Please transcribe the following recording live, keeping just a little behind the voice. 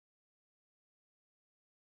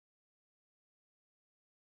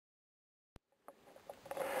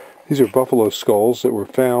These are buffalo skulls that were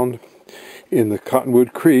found in the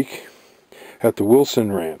Cottonwood Creek at the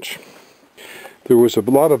Wilson Ranch. There was a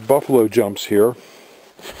lot of buffalo jumps here,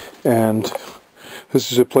 and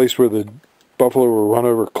this is a place where the buffalo were run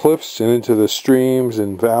over cliffs and into the streams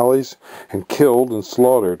and valleys and killed and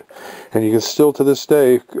slaughtered. And you can still to this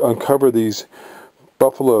day uncover these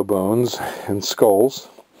buffalo bones and skulls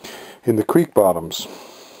in the creek bottoms,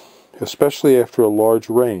 especially after a large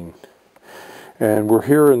rain. And we're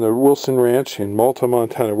here in the Wilson Ranch in Malta,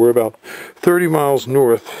 Montana. We're about 30 miles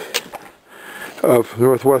northwest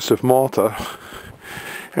of Malta.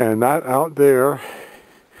 And that out there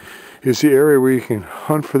is the area where you can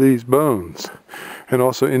hunt for these bones and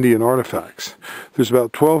also Indian artifacts. There's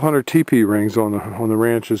about 1,200 teepee rings on the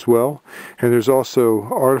ranch as well. And there's also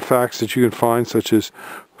artifacts that you can find, such as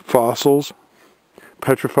fossils,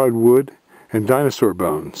 petrified wood, and dinosaur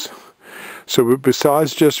bones. So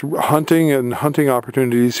besides just hunting and hunting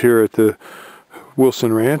opportunities here at the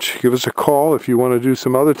Wilson Ranch, give us a call if you want to do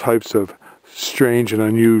some other types of strange and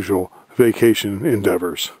unusual vacation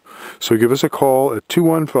endeavors. So give us a call at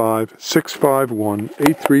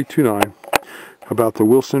 215-651-8329 about the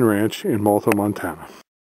Wilson Ranch in Malta, Montana.